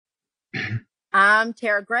I'm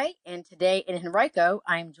Tara Gray, and today in Henrico,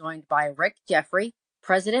 I'm joined by Rick Jeffrey,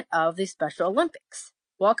 president of the Special Olympics.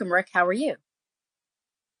 Welcome, Rick. How are you?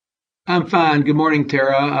 I'm fine. Good morning,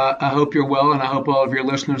 Tara. I hope you're well, and I hope all of your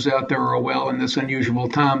listeners out there are well in this unusual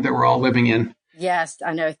time that we're all living in. Yes,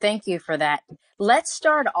 I know. Thank you for that. Let's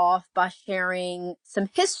start off by sharing some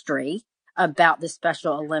history about the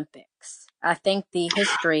Special Olympics. I think the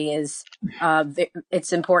history is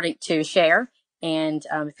it's important to share, and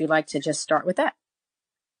if you'd like to just start with that.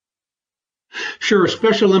 Sure.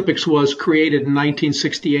 Special Olympics was created in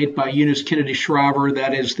 1968 by Eunice Kennedy Shriver.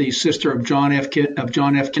 That is the sister of John F.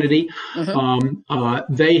 Kennedy. Hmm.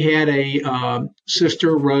 They had a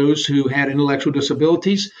sister, Rose, who had intellectual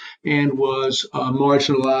disabilities and was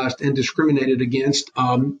marginalized and discriminated against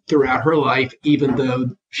throughout her life, even though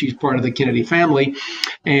she's part of the Kennedy family.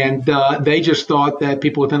 And they just thought that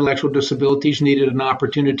people with intellectual disabilities needed an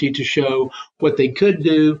opportunity to show what they could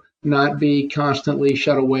do, not be constantly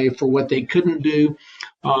shut away for what they couldn't do.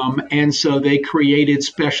 And so they created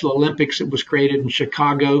Special Olympics. It was created in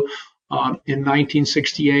Chicago in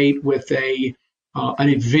 1968 with an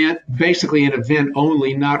event, basically an event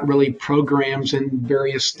only, not really programs in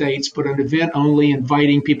various states, but an event only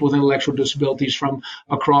inviting people with intellectual disabilities from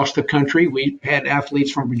across the country. We had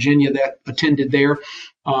athletes from Virginia that attended there.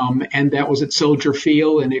 And that was at Soldier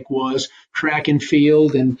Field, and it was track and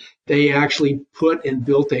field, and they actually put and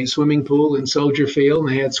built a swimming pool in Soldier Field, and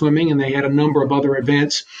they had swimming, and they had a number of other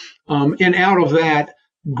events. And out of that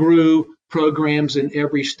grew programs in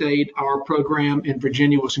every state. Our program in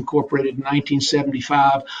Virginia was incorporated in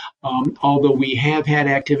 1975, although we have had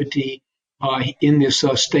activity in this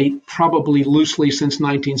state probably loosely since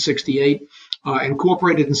 1968.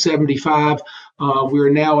 Incorporated in 75.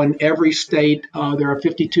 We're now in every state. There are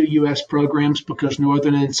 52 U.S. programs because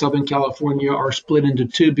Northern and Southern California are split into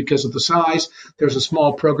two because of the size. There's a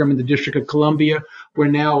small program in the District of Columbia. We're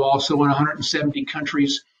now also in 170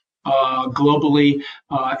 countries globally.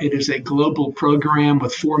 It is a global program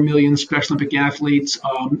with 4 million Special Olympic athletes.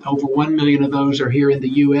 Over 1 million of those are here in the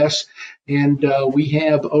U.S. And we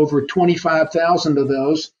have over 25,000 of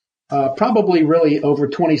those. Probably really over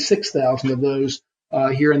 26,000 of those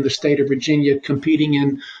here in the state of Virginia, competing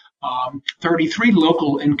in 33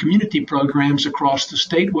 local and community programs across the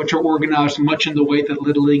state, which are organized much in the way that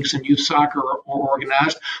Little Leagues and youth soccer are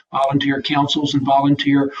organized, volunteer councils and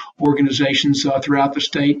volunteer organizations throughout the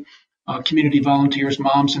state, community volunteers,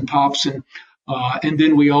 moms and pops, and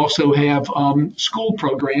then we also have school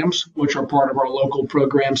programs, which are part of our local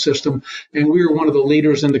program system. And we are one of the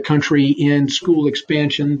leaders in the country in school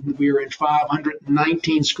expansion. We are in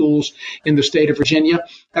 519 schools in the state of Virginia.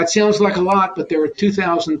 That sounds like a lot, but there are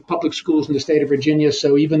 2,000 public schools in the state of Virginia.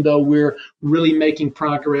 So even though we're really making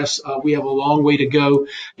progress, we have a long way to go.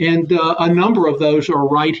 And a number of those are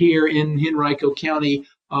right here in Henrico County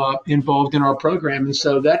involved in our program. And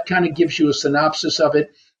so that kind of gives you a synopsis of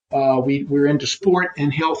it. We're into sport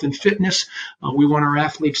and health and fitness. We want our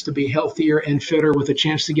athletes to be healthier and fitter with a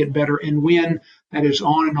chance to get better and win. That is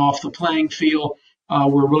on and off the playing field.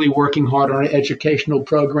 We're really working hard on our educational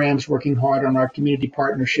programs, working hard on our community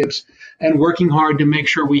partnerships, and working hard to make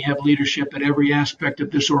sure we have leadership at every aspect of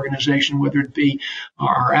this organization, whether it be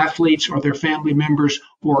our athletes or their family members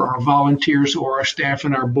or our volunteers or our staff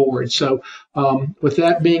and our board. So with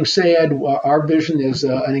that being said, our vision is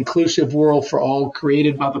an inclusive world for all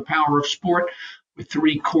created by the power of sport with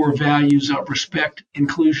three core values of respect,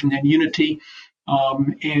 inclusion, and unity.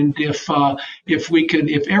 And if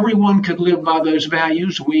everyone could live by those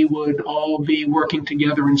values, we would all be working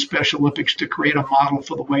together in Special Olympics to create a model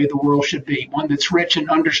for the way the world should be. One that's rich in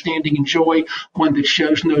understanding and joy, one that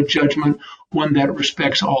shows no judgment, one that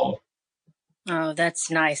respects all. Oh,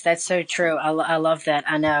 that's nice. That's so true. I love that.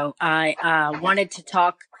 I know. I wanted to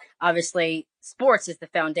talk, obviously, sports is the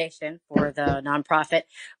foundation for the nonprofit.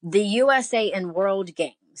 The USA and World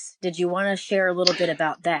Games. Did you want to share a little bit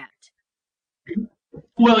about that?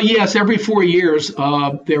 Well, yes, every 4 years there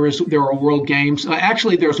are World Games.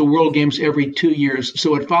 Actually, there's a World Games every 2 years,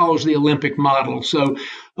 so it follows the Olympic model. So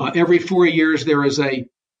every 4 years there is a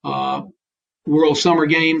World Summer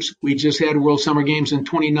Games. We just had World Summer Games in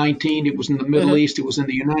 2019. It was in the Middle East. It was in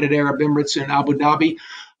the United Arab Emirates in Abu Dhabi.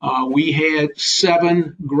 We had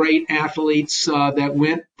 7 great athletes that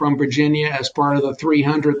went from Virginia as part of the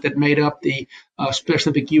 300 that made up the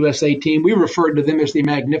Special Olympic USA team. We referred to them as the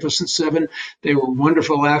Magnificent Seven. They were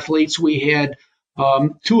wonderful athletes. We had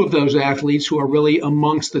 2 of those athletes who are really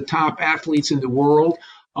amongst the top athletes in the world.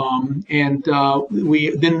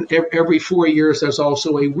 We then every 4 years there's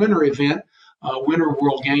also a winter event, Winter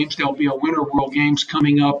World Games. There'll be a Winter World Games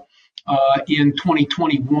coming up in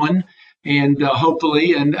 2021. And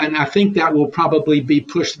hopefully, and I think that will probably be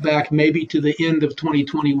pushed back maybe to the end of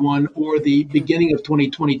 2021 or the beginning of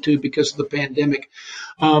 2022 because of the pandemic.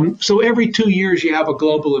 So every 2 years you have a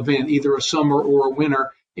global event, either a summer or a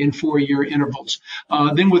winter in 4 year intervals.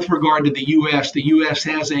 Then with regard to the U.S.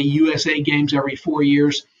 has a USA Games every 4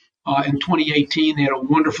 years. In 2018, they had a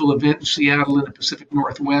wonderful event in Seattle in the Pacific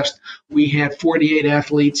Northwest. We had 48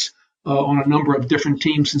 athletes on a number of different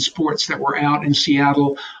teams and sports that were out in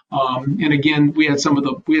Seattle. And again, we had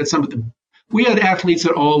athletes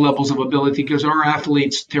at all levels of ability because our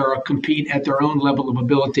athletes, Tara, compete at their own level of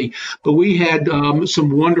ability. But we had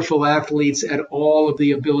some wonderful athletes at all of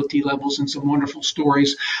the ability levels and some wonderful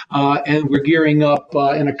stories. And we're gearing up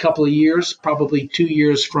in a couple of years, probably 2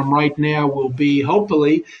 years from right now, we'll be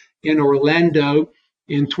hopefully in Orlando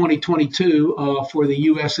in 2022 for the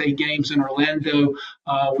USA Games in Orlando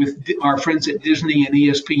with our friends at Disney and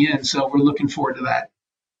ESPN. So we're looking forward to that.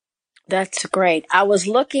 That's great. I was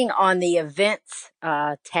looking on the events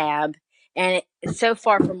tab, and so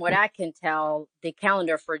far from what I can tell, the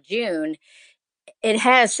calendar for June, it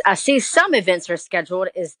has, I see some events are scheduled.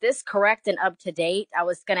 Is this correct and up to date? I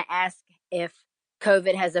was going to ask if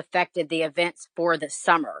COVID has affected the events for the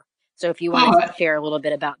summer. So if you wanted to share a little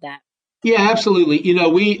bit about that. Yeah, absolutely.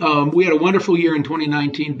 We had a wonderful year in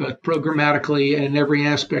 2019, but programmatically and in every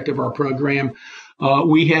aspect of our program,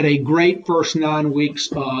 we had a great first 9 weeks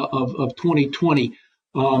of 2020.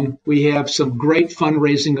 We have some great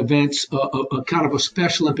fundraising events, a kind of a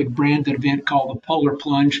Special Olympic branded event called the Polar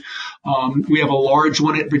Plunge. We have a large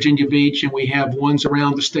one at Virginia Beach, and we have ones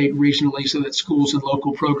around the state regionally so that schools and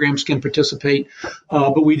local programs can participate.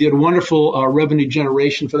 But we did wonderful revenue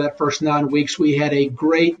generation for that first 9 weeks. We had a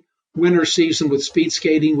great winter season with speed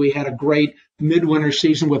skating. We had a great midwinter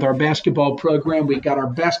season with our basketball program. We got our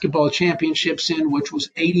basketball championships in, which was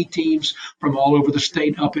 80 teams from all over the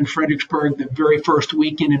state up in Fredericksburg the very first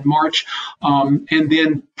weekend in March. And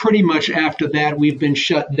then pretty much after that, we've been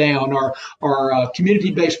shut down. Our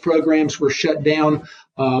community-based programs were shut down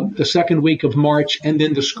the second week of March, and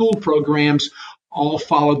then the school programs all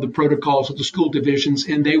followed the protocols of the school divisions,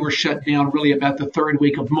 and they were shut down really about the third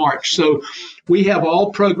week of March. So we have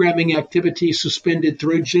all programming activities suspended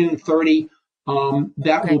through June 30.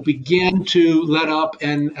 That will begin to let up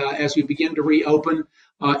and as we begin to reopen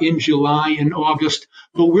in July and August.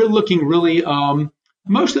 But we're looking really,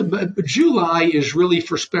 most of July is really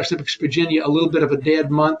for Special Olympics Virginia a little bit of a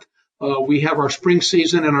dead month. We have our spring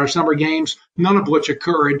season and our summer games, none of which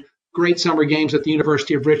occurred. Great summer games at the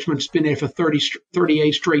University of Richmond. It's been there for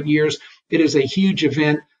 38 straight years. It is a huge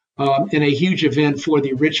event and a huge event for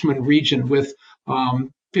the Richmond region with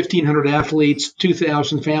 1,500 athletes,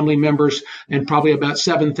 2,000 family members, and probably about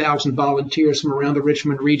 7,000 volunteers from around the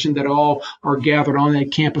Richmond region that all are gathered on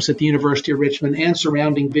that campus at the University of Richmond and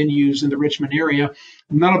surrounding venues in the Richmond area.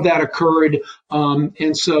 None of that occurred.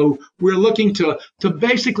 And so we're looking to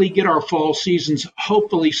basically get our fall seasons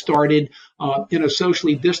hopefully started in a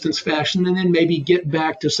socially distanced fashion and then maybe get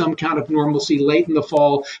back to some kind of normalcy late in the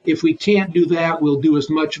fall. If we can't do that, we'll do as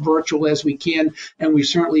much virtual as we can. And we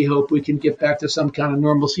certainly hope we can get back to some kind of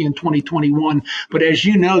normalcy in 2021. But as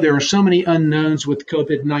you know, there are so many unknowns with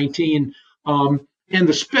COVID-19 and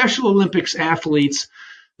the Special Olympics athletes.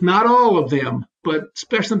 Not all of them, but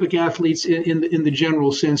Special Olympic athletes in the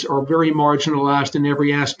general sense are very marginalized in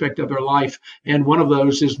every aspect of their life. And one of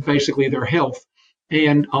those is basically their health.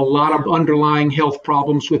 And a lot of underlying health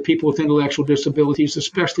problems with people with intellectual disabilities,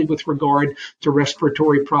 especially with regard to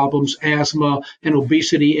respiratory problems, asthma, and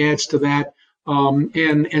obesity adds to that.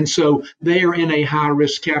 And so they are in a high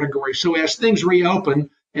risk category. So as things reopen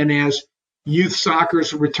and as youth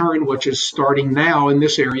soccer's return, which is starting now in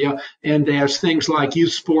this area, and as things like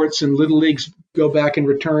youth sports and little leagues go back and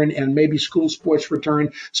return, and maybe school sports return,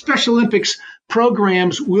 Special Olympics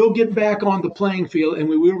programs will get back on the playing field and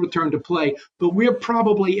we will return to play, but we're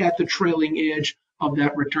probably at the trailing edge of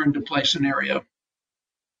that return to play scenario.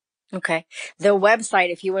 Okay. The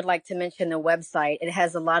website, if you would like to mention the website, it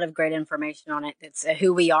has a lot of great information on it. It's a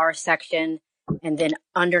Who We Are section. And then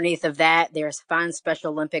underneath of that, there's Find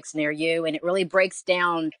Special Olympics near you. And it really breaks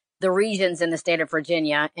down the regions in the state of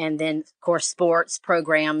Virginia. And then, of course, sports,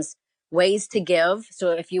 programs, ways to give.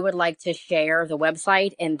 So if you would like to share the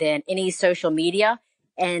website and then any social media.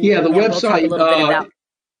 And yeah, the website. We'll talk a little bit about.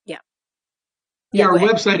 Yeah, our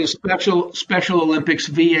website is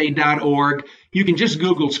specialolympicsva.org. You can just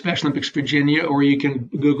Google Special Olympics Virginia, or you can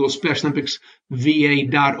Google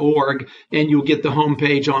specialolympicsva.org, and you'll get the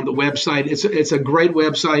homepage on the website. It's a great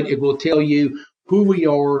website. It will tell you who we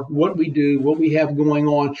are, what we do, what we have going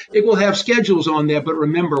on. It will have schedules on there, but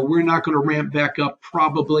remember, we're not going to ramp back up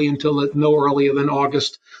probably until no earlier than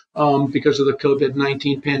August because of the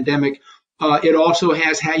COVID-19 pandemic. It also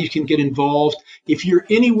has how you can get involved. If you're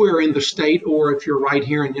anywhere in the state or if you're right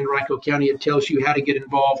here in Henrico County, it tells you how to get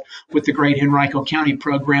involved with the Great Henrico County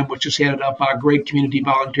program, which is headed up by a great community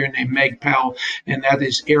volunteer named Meg Powell, and that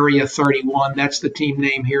is Area 31. That's the team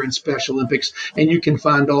name here in Special Olympics, and you can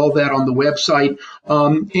find all that on the website.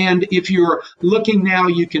 And if you're looking now,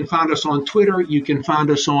 you can find us on Twitter, you can find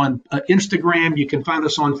us on Instagram, you can find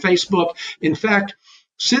us on Facebook. In fact,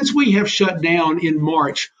 since we have shut down in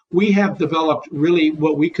March, we have developed really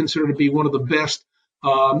what we consider to be one of the best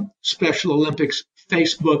Special Olympics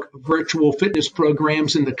Facebook virtual fitness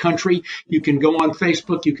programs in the country. You can go on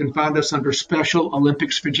Facebook. You can find us under Special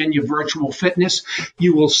Olympics Virginia Virtual Fitness.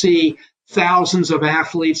 You will see thousands of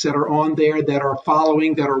athletes that are on there that are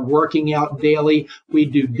following, that are working out daily. We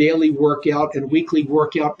do daily workout and weekly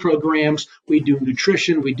workout programs. We do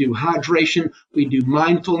nutrition. We do hydration. We do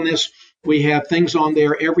mindfulness. We have things on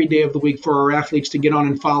there every day of the week for our athletes to get on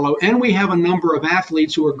and follow. And we have a number of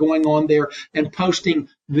athletes who are going on there and posting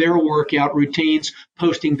their workout routines,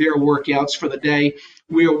 posting their workouts for the day.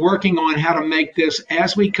 We are working on how to make this,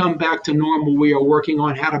 as we come back to normal, we are working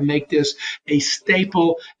on how to make this a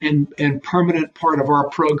staple and permanent part of our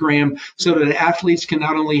program so that athletes can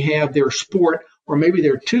not only have their sport, or maybe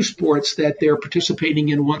there are two sports that they're participating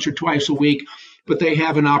in once or twice a week, but they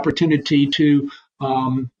have an opportunity to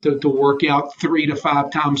work out 3 to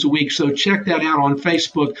 5 times a week. So check that out on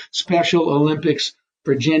Facebook, Special Olympics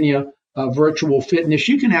Virginia Virtual Fitness.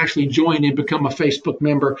 You can actually join and become a Facebook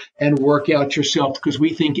member and work out yourself because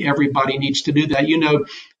we think everybody needs to do that. You know,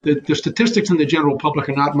 the statistics in the general public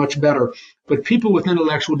are not much better, but people with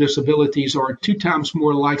intellectual disabilities are 2 times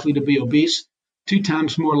more likely to be obese, 2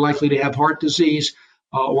 times more likely to have heart disease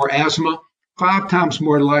or asthma, 5 times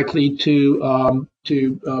more likely to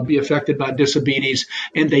be affected by diabetes,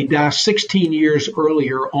 and they die 16 years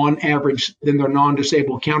earlier on average than their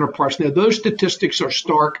non-disabled counterparts. Now, those statistics are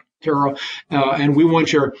stark, Tara, and we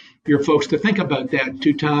want your folks to think about that.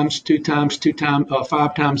 2 times,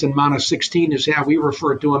 5 times, and minus 16 is how we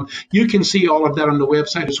refer to them. You can see all of that on the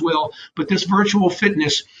website as well. But this virtual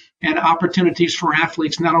fitness and opportunities for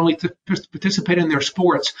athletes not only to participate in their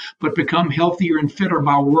sports, but become healthier and fitter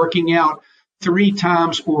by working out 3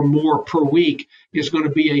 times or more per week is going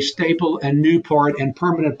to be a staple and new part and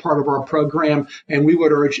permanent part of our program. And we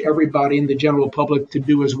would urge everybody in the general public to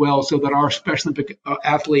do as well so that our Special Olympic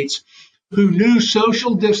athletes who knew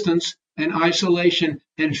social distance and isolation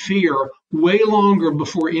and fear way longer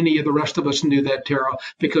before any of the rest of us knew that, Tara,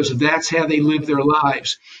 because that's how they live their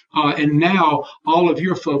lives. And now all of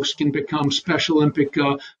your folks can become Special Olympic,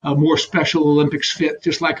 more Special Olympics fit,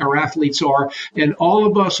 just like our athletes are. And all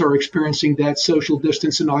of us are experiencing that social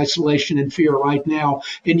distance and isolation and fear right now.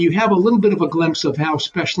 And you have a little bit of a glimpse of how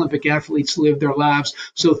Special Olympic athletes live their lives.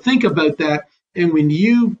 So think about that. And when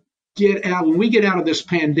we get out of this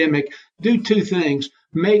pandemic, do 2 things.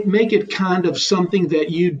 Make it kind of something that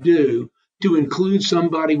you do to include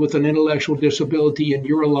somebody with an intellectual disability in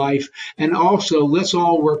your life. And also, let's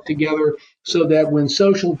all work together so that when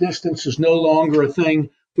social distance is no longer a thing,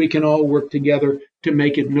 we can all work together to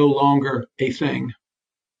make it no longer a thing.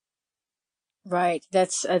 Right.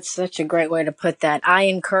 That's such a great way to put that. I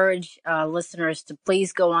encourage listeners to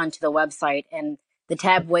please go on to the website and the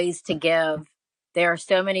tab Ways to Give. There are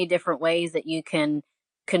so many different ways that you can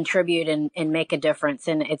contribute and make a difference.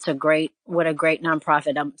 And it's what a great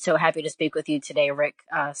nonprofit. I'm so happy to speak with you today, Rick.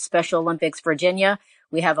 Special Olympics Virginia.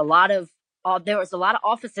 We have there was a lot of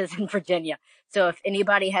offices in Virginia. So if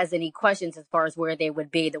anybody has any questions as far as where they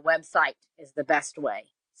would be, the website is the best way.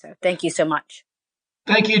 So thank you so much.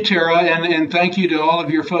 Thank you, Tara, and thank you to all of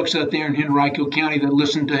your folks out there in Henrico County that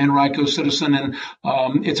listen to Henrico Citizen. And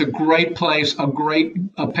it's a great place, a great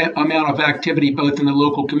amount of activity both in the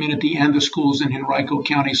local community and the schools in Henrico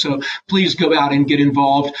County. So please go out and get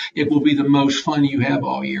involved. It will be the most fun you have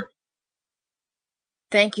all year.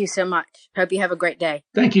 Thank you so much. Hope you have a great day.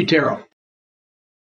 Thank you, Tara.